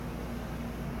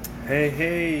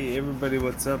Hey, everybody,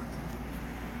 what's up?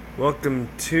 Welcome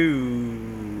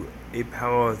to A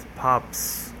Pow with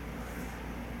Pops,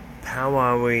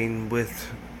 powwowing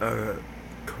with a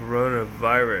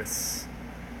coronavirus.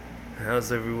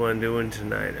 How's everyone doing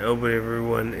tonight? I hope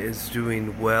everyone is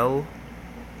doing well.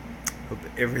 Hope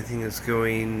everything is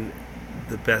going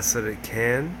the best that it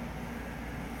can.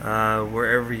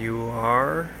 Wherever you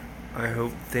are, I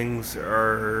hope things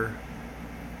are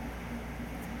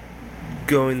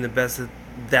going the best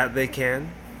that they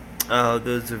can.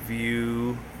 Those of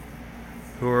you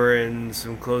who are in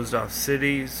some closed off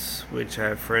cities, which I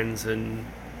have friends in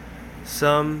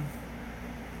some,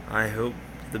 I hope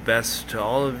the best to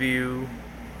all of you.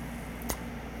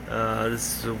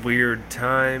 This is a weird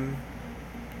time.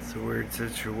 It's a weird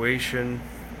situation.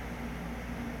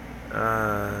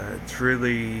 It's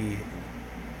really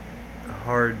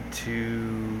hard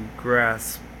to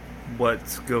grasp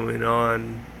what's going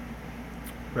on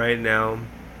right now.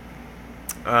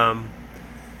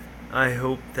 I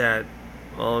hope that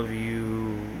all of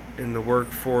you in the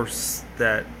workforce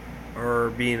that are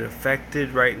being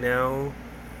affected right now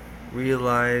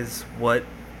realize what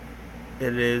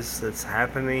it is that's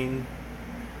happening.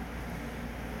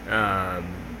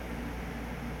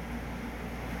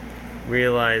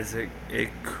 Realize it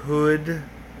could,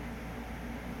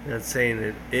 not saying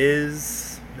it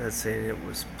is, not saying it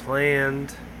was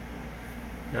planned,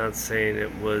 not saying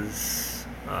it was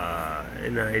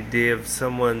an idea of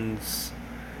someone's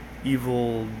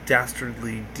evil,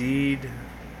 dastardly deed,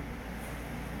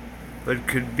 but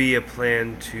could be a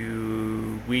plan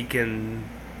to weaken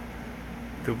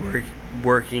the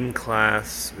working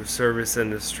class service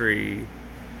industry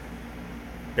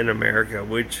in America,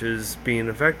 which is being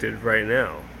affected right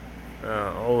now,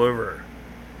 all over.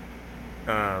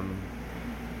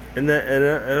 And I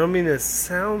don't mean to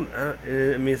sound. I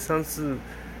mean,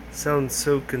 sounds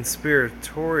so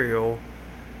conspiratorial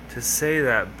to say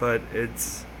that, but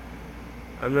it's.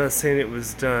 I'm not saying it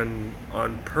was done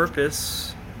on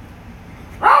purpose.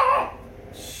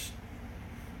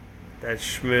 That's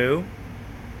Shmoo.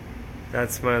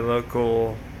 That's my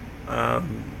local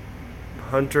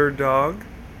hunter dog.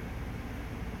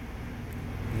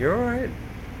 You're alright.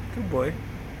 Good boy.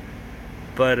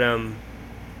 But,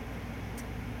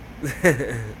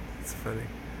 it's funny.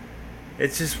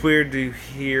 It's just weird to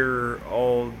hear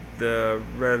all the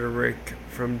rhetoric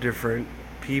from different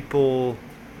people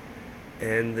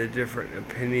and the different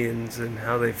opinions and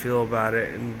how they feel about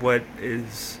it and what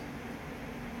is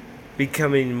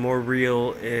becoming more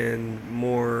real and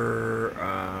more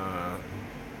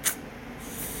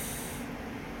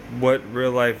what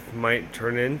real life might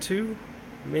turn into,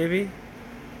 maybe,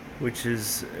 which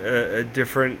is a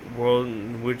different world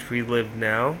in which we live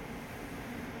now.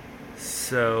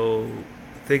 So,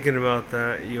 thinking about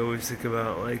that, you always think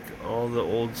about like all the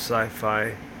old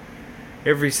sci-fi,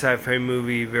 every sci-fi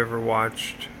movie you've ever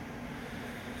watched.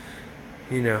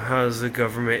 You know, how's the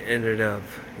government ended up?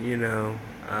 You know,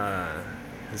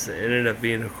 has it ended up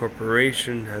being a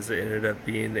corporation? Has it ended up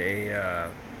being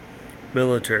a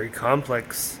military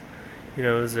complex? You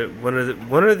know, is it one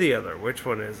or the other? Which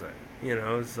one is it? You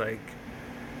know, it's like,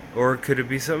 or could it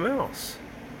be something else?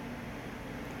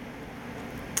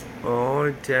 Oh,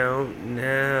 I don't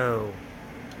know.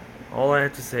 All I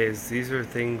have to say is these are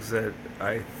things that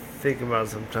I think about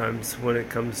sometimes when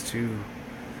it comes to,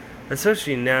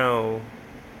 especially now,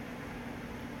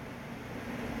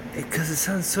 because it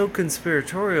sounds so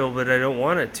conspiratorial, but I don't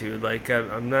want it to. Like,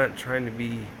 I'm not trying to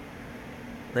be,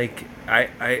 like,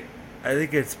 I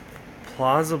think it's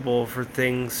plausible for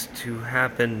things to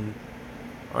happen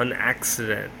on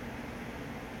accident.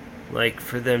 Like,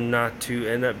 for them not to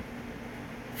end up,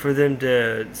 for them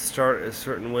to start a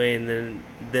certain way and then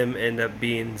them end up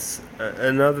being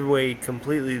another way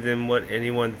completely than what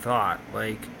anyone thought.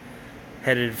 Like,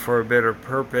 headed for a better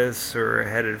purpose or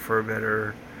headed for a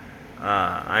better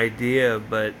idea,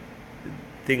 but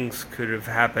things could have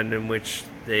happened in which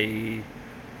they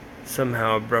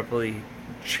somehow abruptly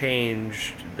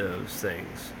changed those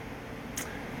things.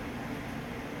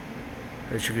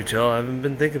 As you can tell, I haven't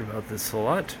been thinking about this a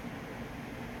lot.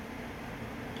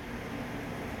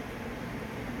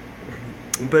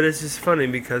 But it's just funny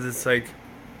because it's like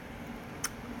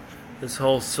this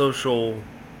whole social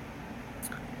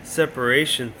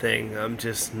separation thing I'm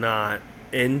just not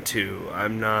into.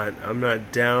 I'm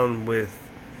not down with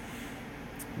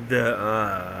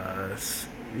the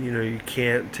you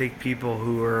can't take people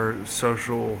who are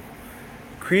social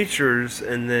creatures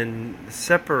and then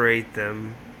separate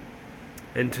them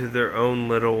into their own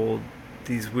little,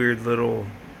 these weird little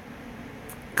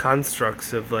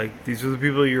constructs of like, these are the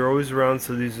people you're always around,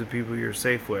 so these are the people you're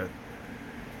safe with.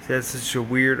 That's such a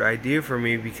weird idea for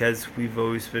me because we've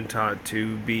always been taught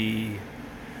to be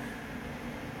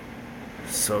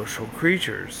social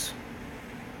creatures.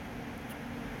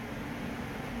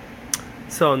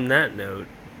 So on that note,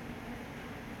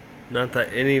 not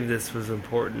that any of this was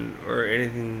important or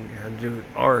anything had to do with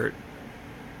art,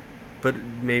 but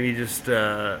maybe just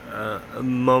a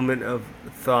moment of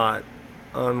thought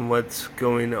on what's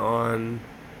going on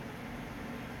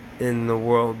in the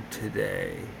world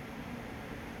today.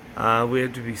 We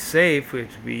have to be safe, we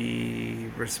have to be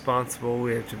responsible,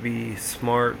 we have to be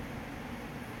smart,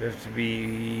 we have to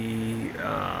be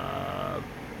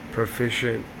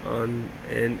proficient on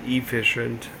and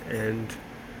efficient and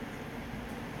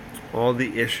all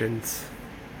the issues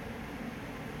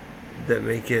that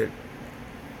make it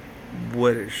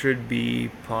what it should be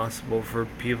possible for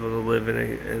people to live in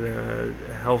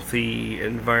a healthy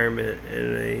environment,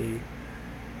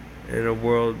 in a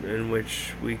world in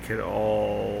which we could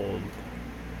all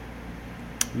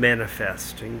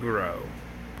manifest and grow.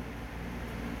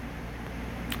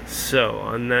 So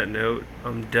on that note,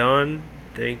 I'm done.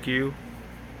 Thank you.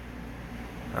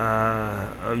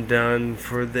 I'm done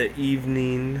for the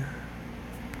evening.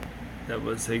 That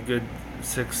was a good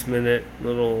 6-minute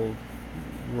little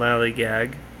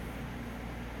lallygag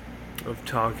of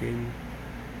talking.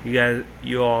 You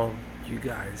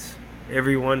guys,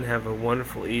 everyone have a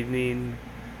wonderful evening.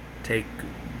 Take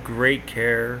great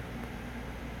care.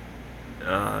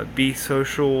 Be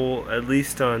social, at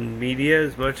least on media,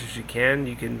 as much as you can.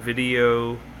 You can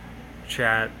video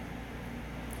chat.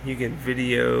 You can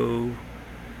video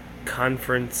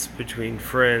conference between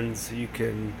friends. You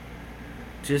can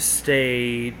just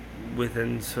stay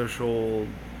within social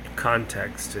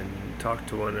context and talk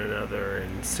to one another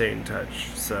and stay in touch.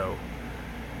 So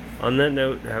on that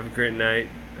note, have a great night.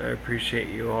 I appreciate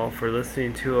you all for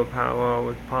listening to A Pow-wow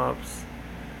with Pops,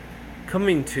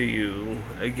 coming to you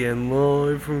again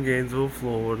live from Gainesville,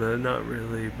 Florida. Not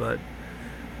really, but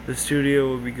the studio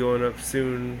will be going up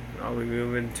soon. I'll be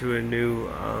moving to a new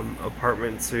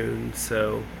apartment soon,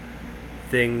 so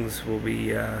things will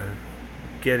be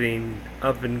getting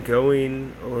up and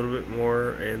going a little bit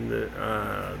more, and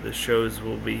the shows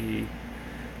will be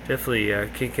definitely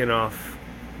kicking off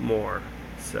more.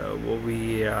 So we'll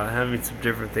be having some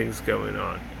different things going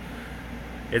on.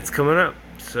 It's coming up,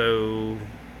 so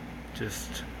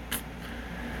just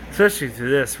especially through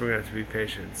this, we're gonna have to be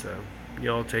patient. So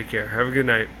y'all take care. Have a good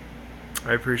night.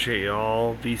 I appreciate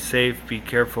y'all. Be safe. Be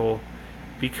careful.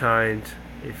 Be kind.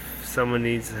 If someone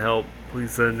needs help,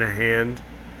 please lend a hand.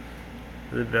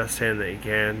 The best hand that you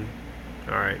can.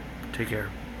 Alright, take care.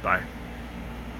 Bye.